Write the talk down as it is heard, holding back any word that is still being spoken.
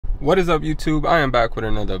What is up, YouTube? I am back with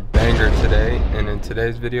another banger today, and in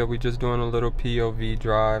today's video we just doing a little POV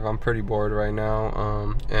drive. I'm pretty bored right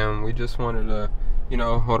now, and we just wanted to, you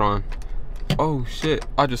know, hold on. Oh shit,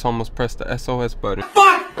 I just almost pressed the SOS button.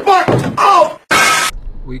 Fuck, oh!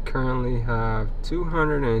 We currently have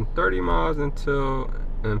 230 miles until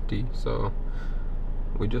empty, so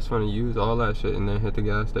we just want to use all that shit and then hit the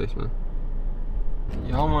gas station.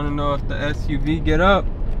 Y'all want to know if the SUV get up?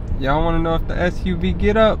 Y'all want to know if the SUV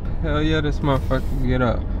get up? Hell yeah, this motherfucker get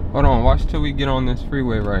up. Hold on, watch till we get on this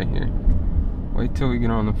freeway right here. Wait till we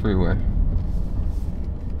get on the freeway.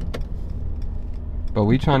 But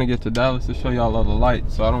we trying to get to Dallas to show y'all all the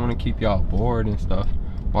lights, so I don't want to keep y'all bored and stuff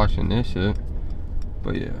watching this shit.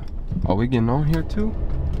 But yeah, are we getting on here too?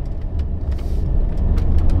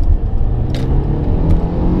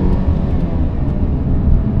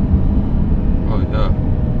 Oh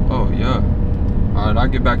yeah, oh yeah. Alright, I'll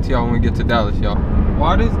get back to y'all when we get to Dallas, y'all.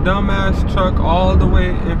 Why this dumbass truck all the way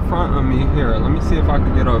in front of me here? Let me see if I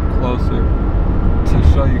can get up closer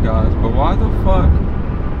to show you guys. But why the fuck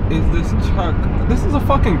is this truck? This is a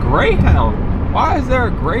fucking Greyhound. Why is there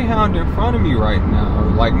a Greyhound in front of me right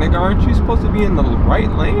now? Like, nigga, aren't you supposed to be in the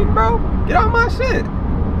right lane, bro? Get out of my shit.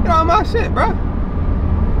 Get out of my shit, bro.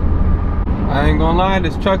 I ain't gonna lie,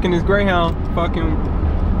 this truck and this Greyhound fucking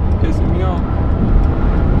pissing me off.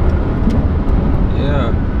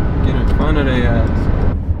 Yeah, get in front of their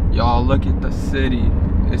ass. Y'all, look at the city.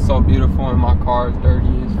 It's so beautiful and my car is dirty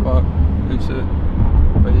as fuck and shit.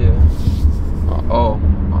 But yeah. Oh,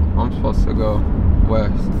 I'm supposed to go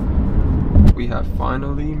west. We have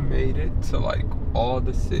finally made it to like all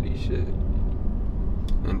the city shit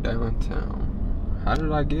in downtown. How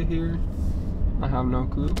did I get here? I have no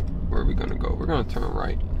clue. Where are we gonna go? We're gonna turn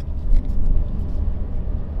right.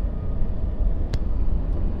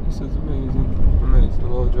 This is amazing. Amazing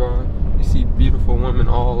little drive. You see beautiful women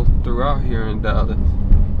all throughout here in Dallas.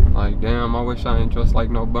 Like, damn, I wish I ain't dressed like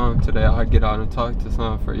no bum today. I'd get out and talk to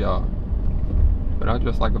some for y'all. But I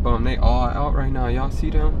dress like a bum. They all out right now. Y'all see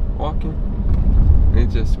them walking?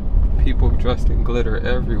 It's just people dressed in glitter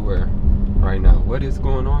everywhere right now. What is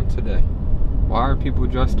going on today? Why are people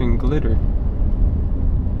dressed in glitter?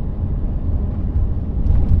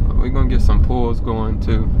 We're gonna get some pools going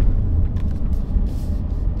too.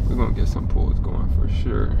 We're gonna get some pools going for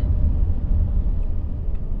sure.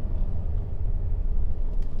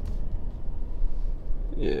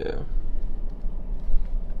 Yeah.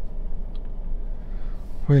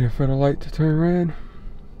 Waiting for the light to turn red.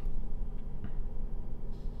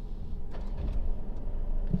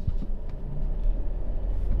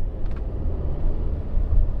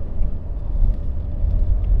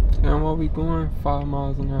 And while we going 5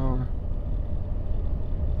 miles an hour.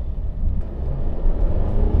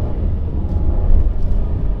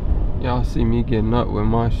 Y'all see me getting up with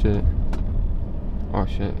my shit. Oh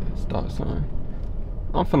shit, stop sign.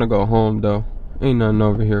 I'm finna go home though. Ain't nothing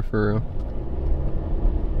over here for real.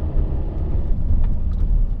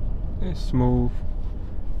 It's smooth.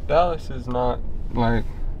 Dallas is not like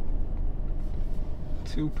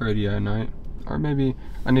too pretty at night. Or maybe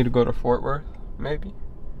I need to go to Fort Worth. Maybe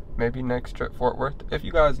next trip Fort Worth. If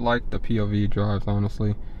you guys like the POV drives,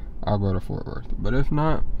 honestly, I'll go to Fort Worth. But if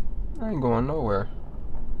not, I ain't going nowhere.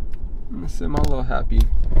 I'm gonna sit my little happy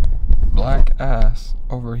black ass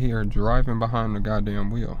over here driving behind the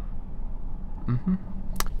goddamn wheel.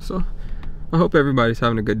 So I hope everybody's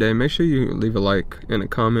having a good day. Make sure you leave a like and a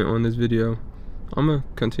comment on this video. I'm gonna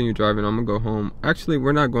continue driving. I'm gonna go home. Actually,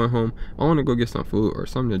 we're not going home. I want to go get some food or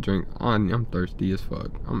something to drink. I'm thirsty as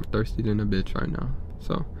fuck. I'm thirsty than a bitch right now.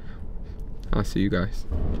 So I'll see you guys.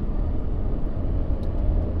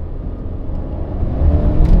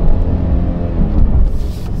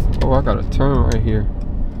 Oh, I gotta turn right here.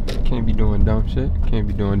 Can't be doing dumb shit. Can't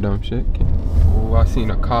be doing dumb shit. Oh, I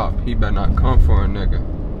seen a cop. He better not come for a nigga.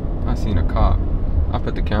 I seen a cop. I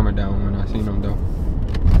put the camera down when I seen him though.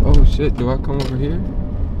 Oh shit, do I come over here?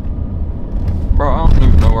 Bro, I don't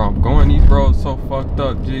even know where I'm going. These roads so fucked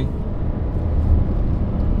up, G.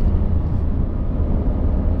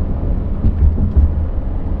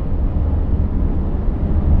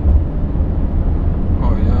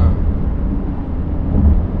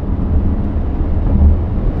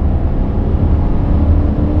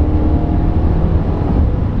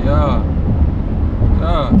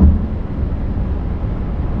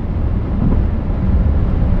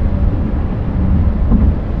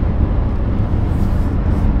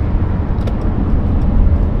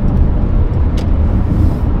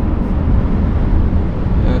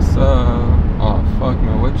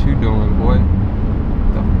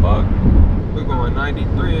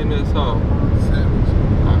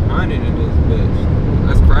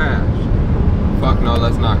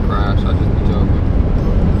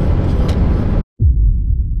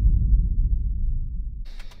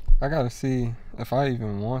 I gotta see if I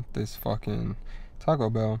even want this fucking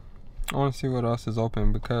Taco Bell. I want to see what else is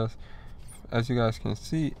open because, as you guys can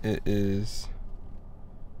see, it is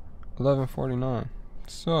 11:49.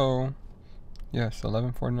 So, yes,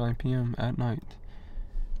 11:49 p.m. at night.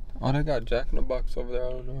 Oh, they got Jack in the Box over there.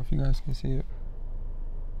 I don't know if you guys can see it.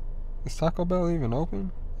 Is Taco Bell even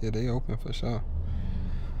open? Yeah, they open for sure.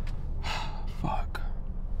 Fuck.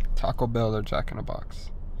 Taco Bell or Jack in the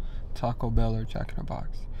Box? Taco Bell or Jack in the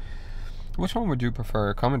Box? Which one would you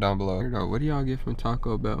prefer? Comment down below. What do y'all get from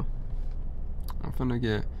Taco Bell? I'm finna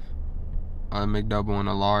get a McDouble and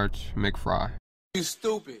a large McFry. You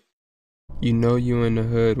stupid. You know you in the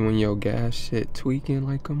hood when your gas shit tweaking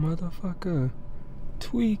like a motherfucker.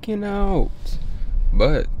 Tweaking out.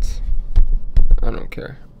 But I don't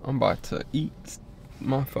care. I'm about to eat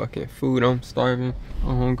my fucking food. I'm starving.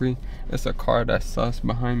 I'm hungry. It's a car that's sus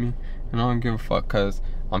behind me, and I don't give a fuck because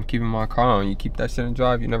I'm keeping my car on. You keep that shit in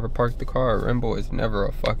drive, you never park the car. Rainbow is never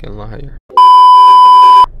a fucking liar.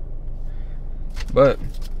 But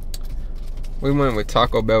we went with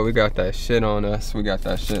Taco Bell. We got that shit on us. We got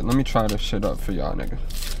that shit. Let me try this shit up for y'all, nigga.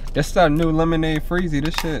 It's that new lemonade freezy.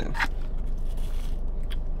 This shit.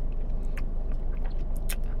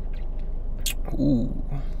 Ooh.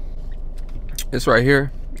 It's right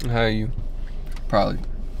here. How you? Probably.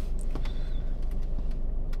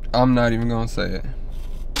 I'm not even gonna say it.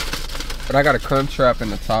 But I got a crunch wrap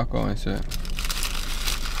and a taco and shit.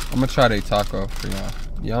 I'm gonna try that taco for y'all.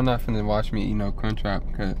 Y'all not finna watch me eat no crunch wrap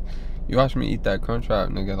because you watch me eat that crunch wrap,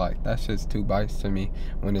 nigga, like that shit's 2 bites to me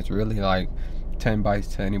when it's really like 10 bites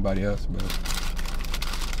to anybody else, but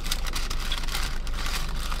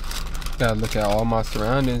gotta look at all my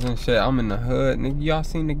surroundings and shit. I'm in the hood, nigga. Y'all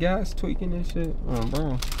seen the gas tweaking and shit? Oh,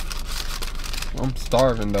 bro. I'm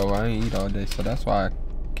starving though. I ain't eat all day, so that's why I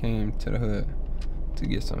came to the hood to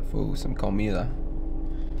get some food, some comida.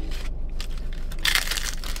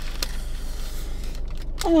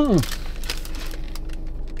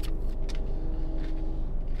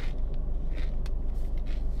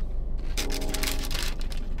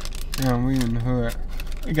 Damn, we in the hood.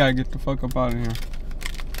 We gotta get the fuck up out of here.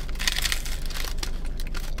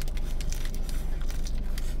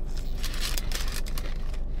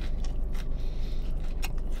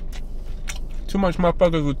 Too much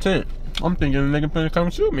motherfuckers with tent. I'm thinking the nigga finna come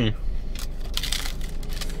shoot me.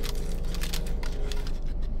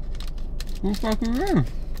 Who fucking is?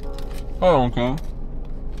 Hold on, cuz.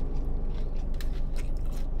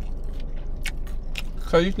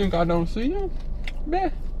 So you think I don't see you?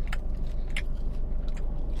 Man.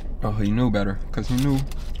 Oh, he knew better, cause he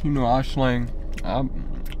knew I slang. I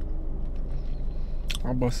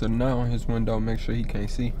busted a nut on his window, make sure he can't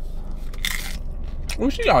see. Oh,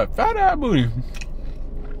 she got a fat ass booty.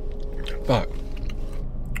 Fuck.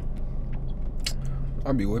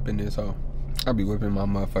 I be whipping this hoe. I be whipping my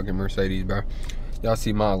motherfucking Mercedes, bro. Y'all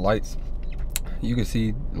see my lights? You can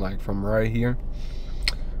see like from right here.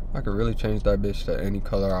 I could really change that bitch to any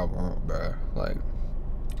color I want, bro. Like,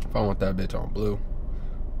 if I want that bitch on blue,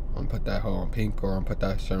 I'm gonna put that hoe on pink, or I'm gonna put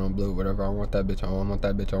that shit on blue. Whatever I want that bitch on. I want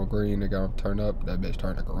that bitch on green. Nigga, I'm turn up. That bitch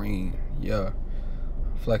turn to green. Yeah.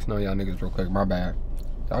 Flexing on y'all niggas real quick. My bad.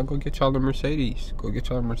 Y'all go get y'all the Mercedes. Go get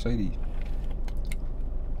y'all the Mercedes.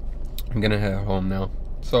 I'm gonna head home now.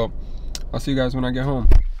 So, I'll see you guys when I get home.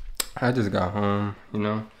 I just got home, you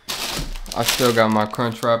know. I still got my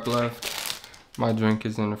crunch wrap left. My drink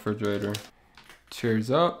is in the refrigerator.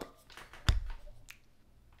 Cheers up.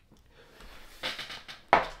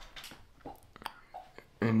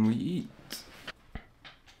 And we eat.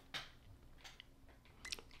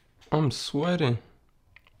 I'm sweating.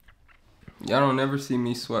 Y'all don't ever see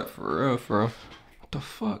me sweat for real, for real. What the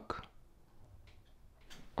fuck?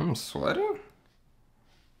 I'm sweating?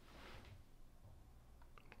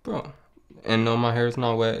 Bro. And no, my hair's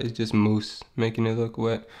not wet. It's just mousse making it look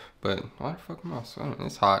wet. But why the fuck am I sweating?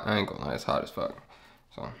 It's hot. I ain't gonna lie. It's hot as fuck.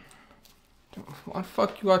 So, why the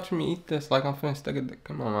fuck you watching me eat this like I'm finna stick a dick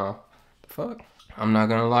in my mouth? The fuck? I'm not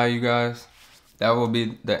gonna lie, you guys. That will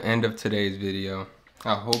be the end of today's video.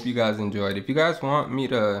 I hope you guys enjoyed. If you guys want me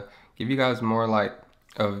to give you guys more like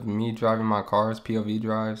of me driving my cars, POV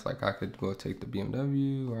drives, like I could go take the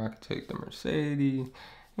BMW or I could take the Mercedes,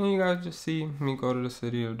 and you guys just see me go to the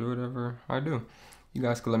city or do whatever I do. You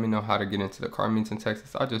guys can let me know how to get into the car meets in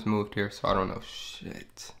Texas. I just moved here, so I don't know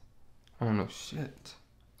shit. I don't know shit.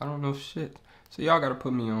 I don't know shit. So y'all gotta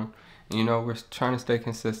put me on. And, you know, we're trying to stay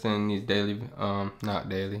consistent in these daily, not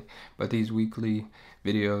daily, but these weekly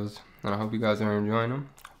videos. And I hope you guys are enjoying them.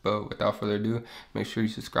 But without further ado, make sure you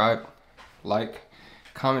subscribe, like,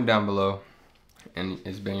 comment down below. And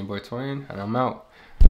it's been your boy Torriieenn, and I'm out.